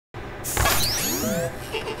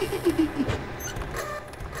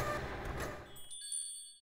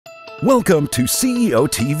Welcome to CEO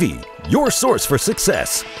TV, your source for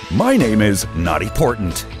success. My name is Not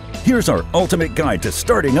Important. Here's our ultimate guide to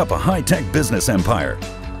starting up a high-tech business empire.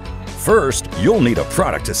 First, you'll need a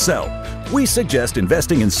product to sell. We suggest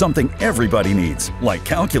investing in something everybody needs, like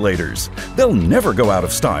calculators. They'll never go out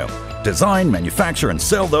of style. Design, manufacture, and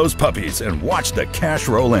sell those puppies and watch the cash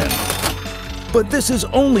roll in. But this is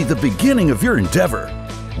only the beginning of your endeavor.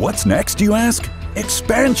 What's next, you ask?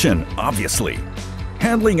 Expansion, obviously.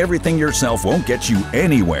 Handling everything yourself won't get you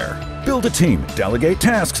anywhere. Build a team, delegate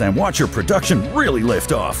tasks, and watch your production really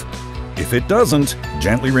lift off. If it doesn't,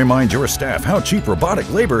 gently remind your staff how cheap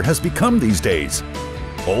robotic labor has become these days.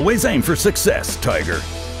 Always aim for success, Tiger.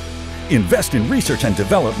 Invest in research and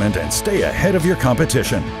development and stay ahead of your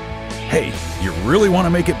competition. Hey, you really want to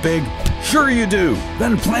make it big? Sure you do!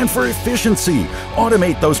 Then plan for efficiency.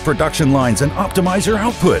 Automate those production lines and optimize your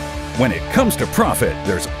output. When it comes to profit,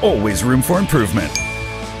 there's always room for improvement.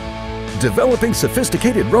 Developing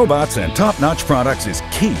sophisticated robots and top-notch products is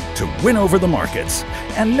key to win over the markets.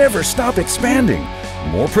 And never stop expanding.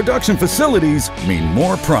 More production facilities mean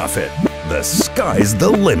more profit. The sky's the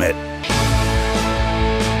limit.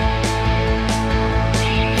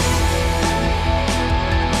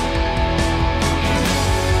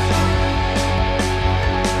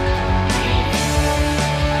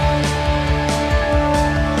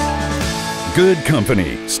 Good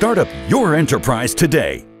Company. Start up your enterprise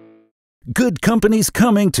today. Good Company's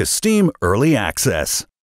coming to Steam Early Access.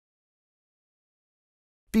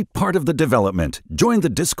 Be part of the development. Join the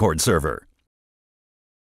Discord server.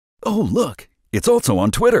 Oh, look, it's also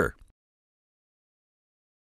on Twitter.